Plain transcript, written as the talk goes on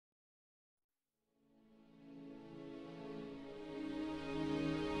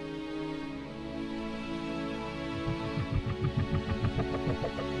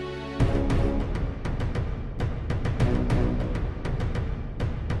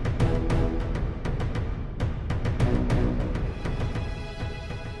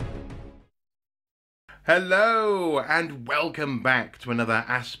Hello and welcome back to another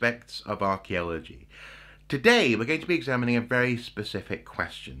Aspects of Archaeology. Today we're going to be examining a very specific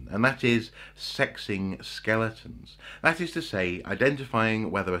question, and that is sexing skeletons. That is to say,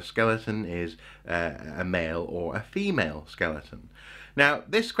 identifying whether a skeleton is a male or a female skeleton. Now,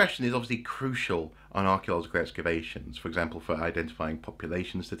 this question is obviously crucial on archaeological excavations, for example, for identifying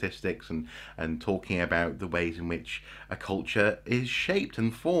population statistics and talking about the ways in which a culture is shaped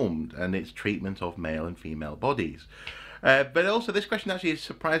and formed and its treatment of male and female bodies. But also this question actually is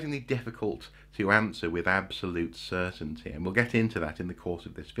surprisingly difficult to answer with absolute certainty, and we'll get into that in the course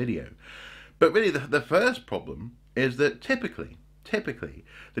of this video. But really the first problem is that typically,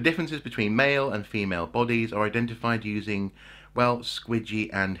 the differences between male and female bodies are identified using, well, squidgy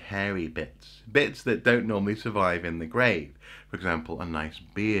and hairy bits. Bits that don't normally survive in the grave. For example, a nice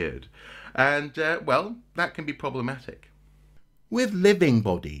beard. And, well, that can be problematic. With living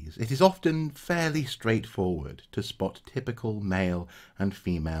bodies, it is often fairly straightforward to spot typical male and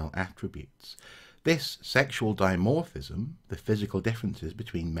female attributes. This sexual dimorphism, the physical differences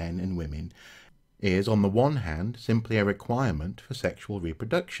between men and women, is on the one hand simply a requirement for sexual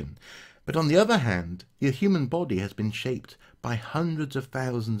reproduction, but on the other hand, the human body has been shaped by hundreds of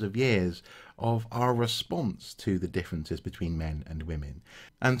thousands of years of our response to the differences between men and women.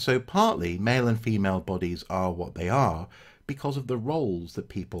 And so partly male and female bodies are what they are because of the roles that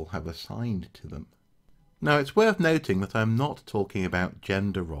people have assigned to them. Now, it's worth noting that I'm not talking about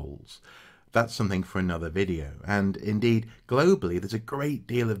gender roles. That's something for another video, and indeed globally there's a great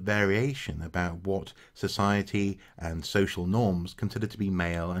deal of variation about what society and social norms consider to be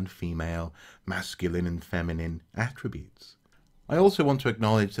male and female, masculine and feminine attributes. I also want to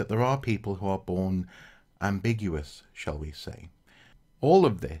acknowledge that there are people who are born ambiguous, shall we say. All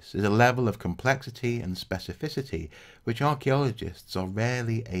of this is a level of complexity and specificity which archaeologists are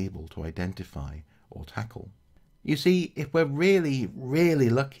rarely able to identify or tackle. You see, if we're really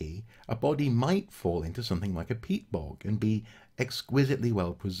lucky, a body might fall into something like a peat bog and be exquisitely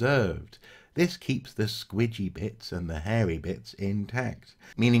well preserved. This keeps the squidgy bits and the hairy bits intact,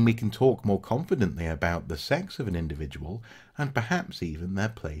 meaning we can talk more confidently about the sex of an individual and perhaps even their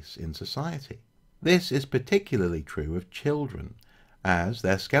place in society. This is particularly true of children, as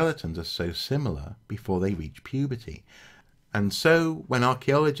their skeletons are so similar before they reach puberty. And so, when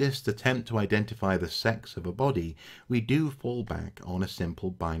archaeologists attempt to identify the sex of a body, we do fall back on a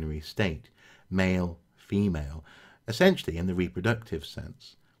simple binary state, male, female, essentially in the reproductive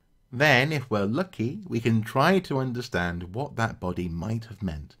sense. Then, if we're lucky, we can try to understand what that body might have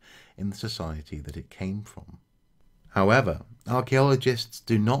meant in the society that it came from. However, archaeologists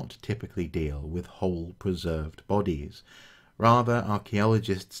do not typically deal with whole preserved bodies. Rather,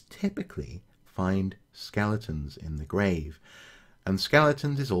 archaeologists typically find skeletons in the grave, and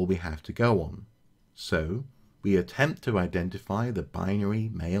skeletons is all we have to go on. So, we attempt to identify the binary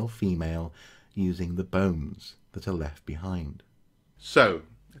male-female using the bones that are left behind. So,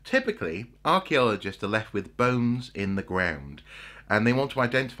 typically, archaeologists are left with bones in the ground, and they want to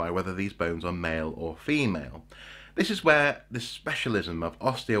identify whether these bones are male or female. This is where the specialism of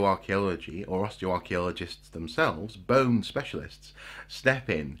osteoarchaeology, or osteoarchaeologists themselves, bone specialists, step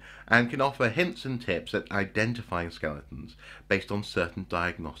in and can offer hints and tips at identifying skeletons based on certain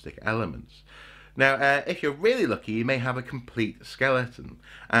diagnostic elements. Now, if you're really lucky, you may have a complete skeleton,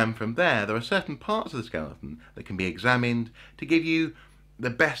 and from there are certain parts of the skeleton that can be examined to give you the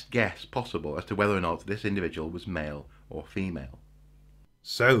best guess possible as to whether or not this individual was male or female.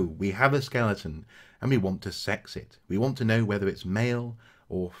 So, we have a skeleton, and we want to sex it. We want to know whether it's male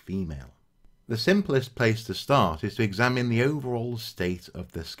or female. The simplest place to start is to examine the overall state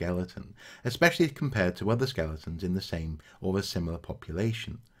of the skeleton, especially compared to other skeletons in the same or a similar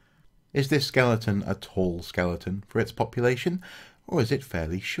population. Is this skeleton a tall skeleton for its population, or is it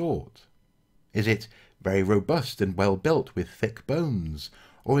fairly short? Is it very robust and well built with thick bones,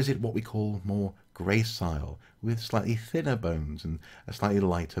 or is it what we call more gracile, with slightly thinner bones and a slightly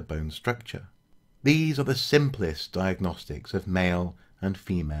lighter bone structure? These are the simplest diagnostics of male and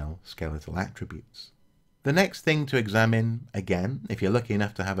female skeletal attributes. The next thing to examine, again, if you're lucky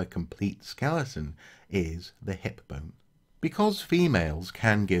enough to have a complete skeleton, is the hip bone. Because females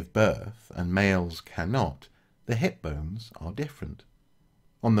can give birth and males cannot, the hip bones are different.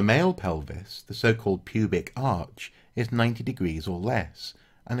 On the male pelvis, the so-called pubic arch is 90 degrees or less,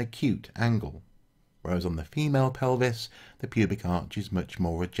 an acute angle, whereas on the female pelvis, the pubic arch is much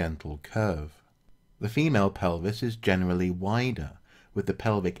more a gentle curve. The female pelvis is generally wider, with the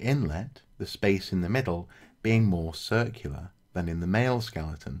pelvic inlet, the space in the middle, being more circular than in the male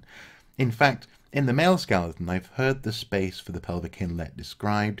skeleton. In fact, in the male skeleton, I've heard the space for the pelvic inlet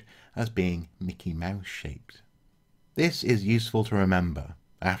described as being Mickey Mouse shaped. This is useful to remember.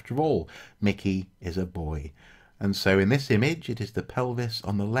 After all, Mickey is a boy, and so in this image it is the pelvis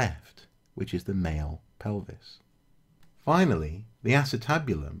on the left, which is the male pelvis. Finally, the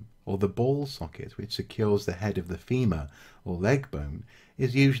acetabulum, or the ball socket which secures the head of the femur or leg bone,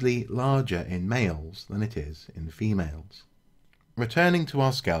 is usually larger in males than it is in females. Returning to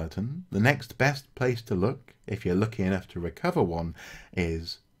our skeleton, the next best place to look, if you're lucky enough to recover one,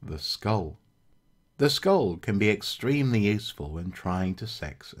 is the skull. The skull can be extremely useful when trying to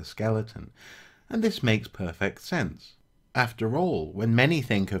sex a skeleton, and this makes perfect sense. After all, when many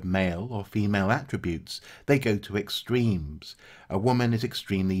think of male or female attributes, they go to extremes. A woman is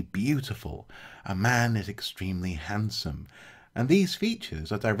extremely beautiful, a man is extremely handsome, and these features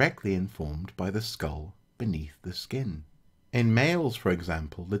are directly informed by the skull beneath the skin. In males, for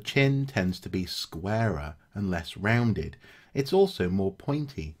example, the chin tends to be squarer and less rounded. It's also more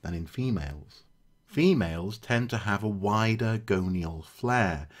pointy than in females. Females tend to have a wider gonial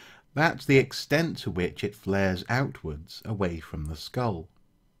flare. That's the extent to which it flares outwards away from the skull.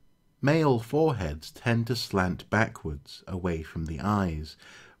 Male foreheads tend to slant backwards away from the eyes,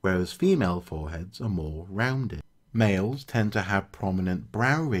 whereas female foreheads are more rounded. Males tend to have prominent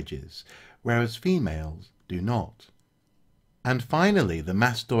brow ridges, whereas females do not. And finally, the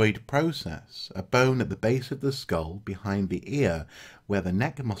mastoid process, a bone at the base of the skull behind the ear where the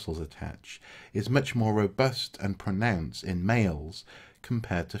neck muscles attach, is much more robust and pronounced in males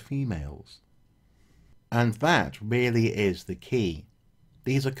compared to females. And that really is the key.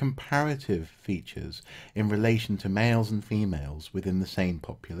 These are comparative features in relation to males and females within the same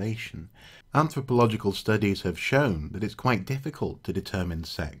population. Anthropological studies have shown that it's quite difficult to determine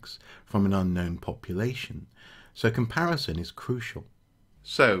sex from an unknown population, so comparison is crucial.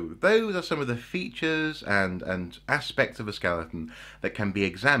 So, those are some of the features and aspects of a skeleton that can be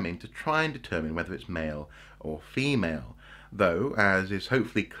examined to try and determine whether it's male or female. Though, as is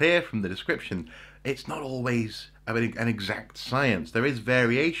hopefully clear from the description, it's not always an exact science. There is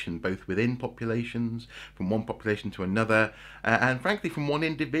variation both within populations, from one population to another, and frankly from one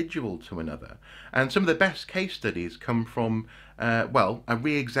individual to another. And some of the best case studies come from, well, a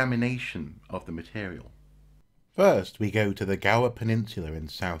re-examination of the material. First, we go to the Gower Peninsula in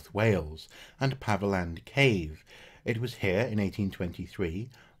South Wales and Paviland Cave. It was here in 1823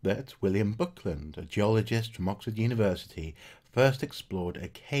 that William Buckland, a geologist from Oxford University, first explored a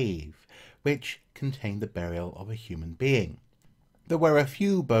cave which contained the burial of a human being. There were a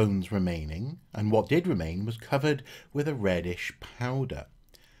few bones remaining, and what did remain was covered with a reddish powder.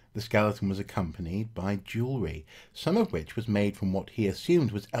 The skeleton was accompanied by jewellery, some of which was made from what he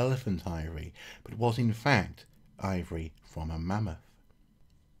assumed was elephant ivory, but was in fact ivory from a mammoth.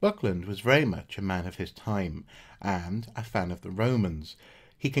 Buckland was very much a man of his time, and a fan of the Romans.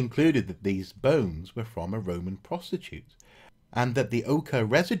 He concluded that these bones were from a Roman prostitute, and that the ochre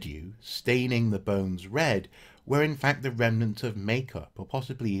residue staining the bones red were in fact the remnants of makeup or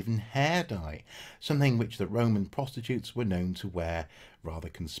possibly even hair dye, something which the Roman prostitutes were known to wear rather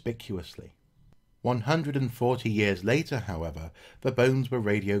conspicuously. 140 years later, however, the bones were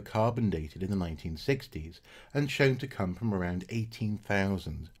radiocarbon dated in the 1960s and shown to come from around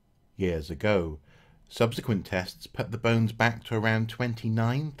 18,000 years ago. Subsequent tests put the bones back to around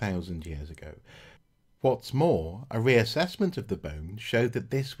 29,000 years ago. What's more, a reassessment of the bones showed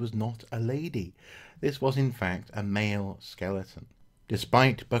that this was not a lady. This was in fact a male skeleton.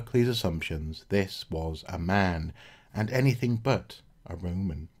 Despite Buckley's assumptions, this was a man, and anything but a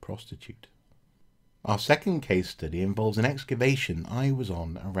Roman prostitute. Our second case study involves an excavation I was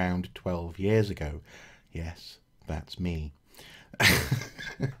on around 12 years ago. Yes, that's me.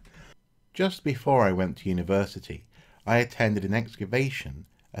 Just before I went to university, I attended an excavation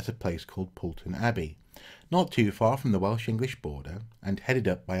at a place called Poulton Abbey, not too far from the Welsh-English border, and headed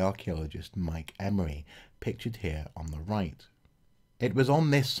up by archaeologist Mike Emery, pictured here on the right. It was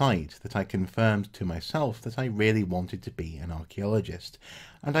on this site that I confirmed to myself that I really wanted to be an archaeologist,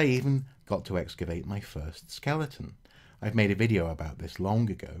 and I even got to excavate my first skeleton. I've made a video about this long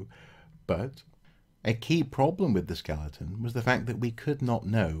ago, but a key problem with the skeleton was the fact that we could not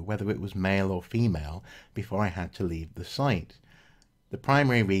know whether it was male or female before I had to leave the site. The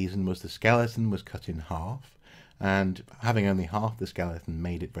primary reason was the skeleton was cut in half, and having only half the skeleton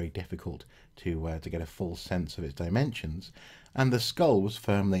made it very difficult to get a full sense of its dimensions, and the skull was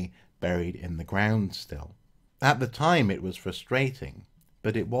firmly buried in the ground still. At the time it was frustrating,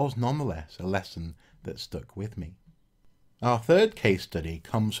 but it was nonetheless a lesson that stuck with me. Our third case study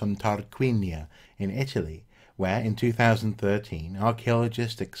comes from Tarquinia in Italy, where in 2013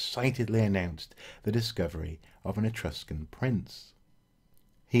 archaeologists excitedly announced the discovery of an Etruscan prince.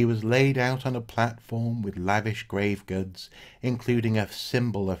 He was laid out on a platform with lavish grave goods, including a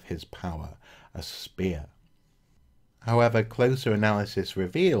symbol of his power, a spear. However, closer analysis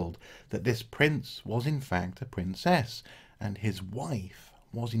revealed that this prince was in fact a princess, and his wife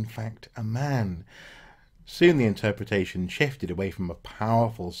was in fact a man. Soon the interpretation shifted away from a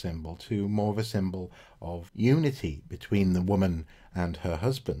powerful symbol to more of a symbol of unity between the woman and her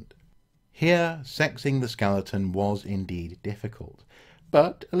husband. Here, sexing the skeleton was indeed difficult,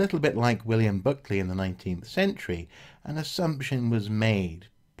 but a little bit like William Buckley in the 19th century, an assumption was made,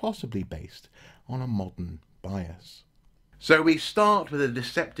 possibly based on a modern bias. So we start with a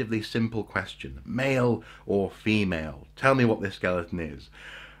deceptively simple question: male or female? Tell me what this skeleton is.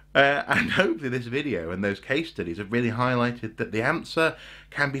 And hopefully this video and those case studies have really highlighted that the answer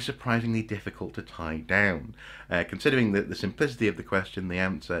can be surprisingly difficult to tie down. Considering the simplicity of the question, the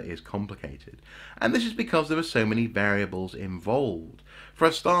answer is complicated. And this is because there are so many variables involved. For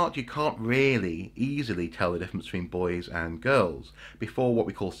a start, you can't really easily tell the difference between boys and girls. Before what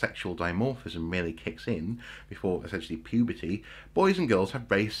we call sexual dimorphism really kicks in, before essentially puberty, boys and girls have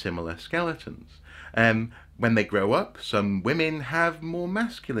very similar skeletons. When they grow up, some women have more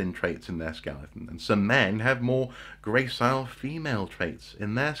masculine traits in their skeleton, and some men have more gracile female traits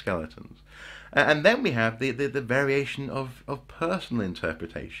in their skeletons. And then we have the variation of personal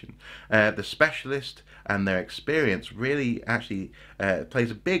interpretation. The specialist and their experience really actually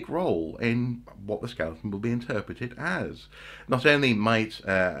plays a big role in what the skeleton will be interpreted as. Not only might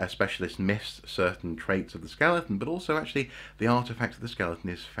a specialist miss certain traits of the skeleton, but also actually the artifacts that the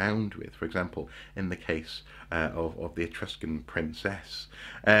skeleton is found with. For example, in the case of the Etruscan princess,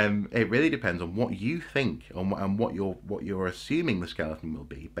 it really depends on what you think and what you're assuming the skeleton will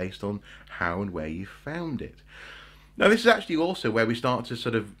be based on how and where you found it. Now, this is actually also where we start to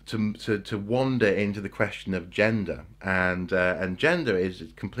sort of to wander into the question of gender, and gender is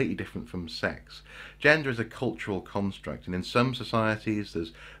completely different from sex. Gender is a cultural construct, and in some societies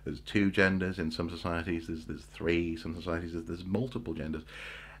there's two genders, in some societies there's three, some societies there's multiple genders.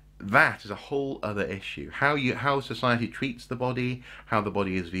 That is a whole other issue. How society treats the body, how the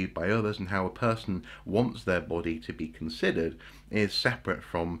body is viewed by others, and how a person wants their body to be considered is separate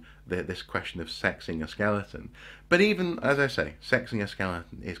from this question of sexing a skeleton. But even, as I say, sexing a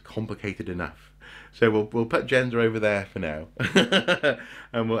skeleton is complicated enough. So we'll put gender over there for now.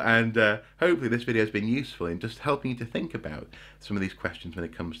 and hopefully this video has been useful in just helping you to think about some of these questions when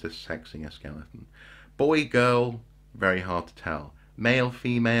it comes to sexing a skeleton. Boy, girl, very hard to tell. Male,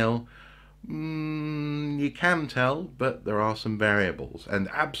 female, you can tell, but there are some variables. And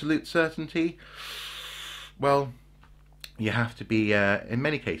absolute certainty, well, you have to be, in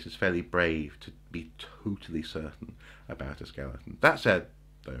many cases, fairly brave to be totally certain about a skeleton. That said,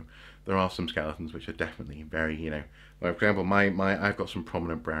 though, there are some skeletons which are definitely very, like, for example, I've got some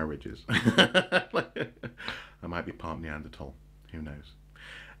prominent brow ridges. I might be part Neanderthal, who knows.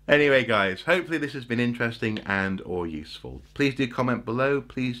 Anyway, guys, hopefully this has been interesting and or useful. Please do comment below.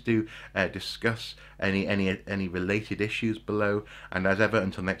 Please do discuss any related issues below. And as ever,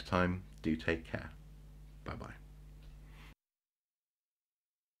 until next time, do take care. Bye-bye.